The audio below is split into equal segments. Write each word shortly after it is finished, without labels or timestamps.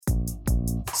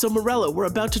So, Morella, we're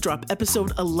about to drop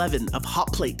episode 11 of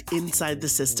Hot Plate Inside the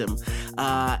System.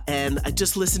 And I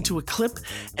just listened to a clip,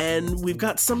 and we've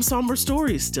got some somber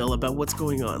stories still about what's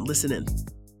going on. Listen in.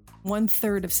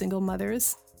 1/3 of single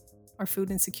mothers are food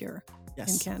insecure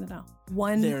in Canada.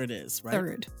 There it is, right?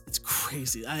 Third. It's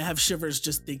crazy. I have shivers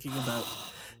just thinking about,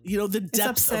 the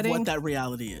depth of what that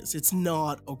reality is. It's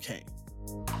not okay.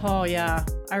 Oh, yeah.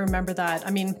 I remember that.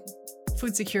 I mean,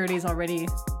 food security is already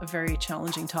a very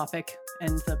challenging topic,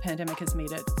 and the pandemic has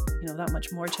made it, that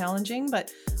much more challenging.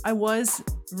 But I was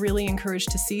really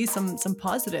encouraged to see some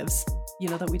positives,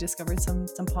 that we discovered some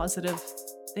positive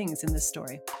things in this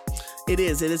story. It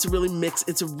is, and it's a really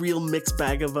it's a real mixed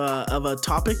bag of a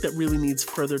topic that really needs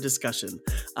further discussion.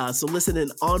 So listen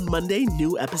in on Monday,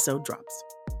 new episode drops.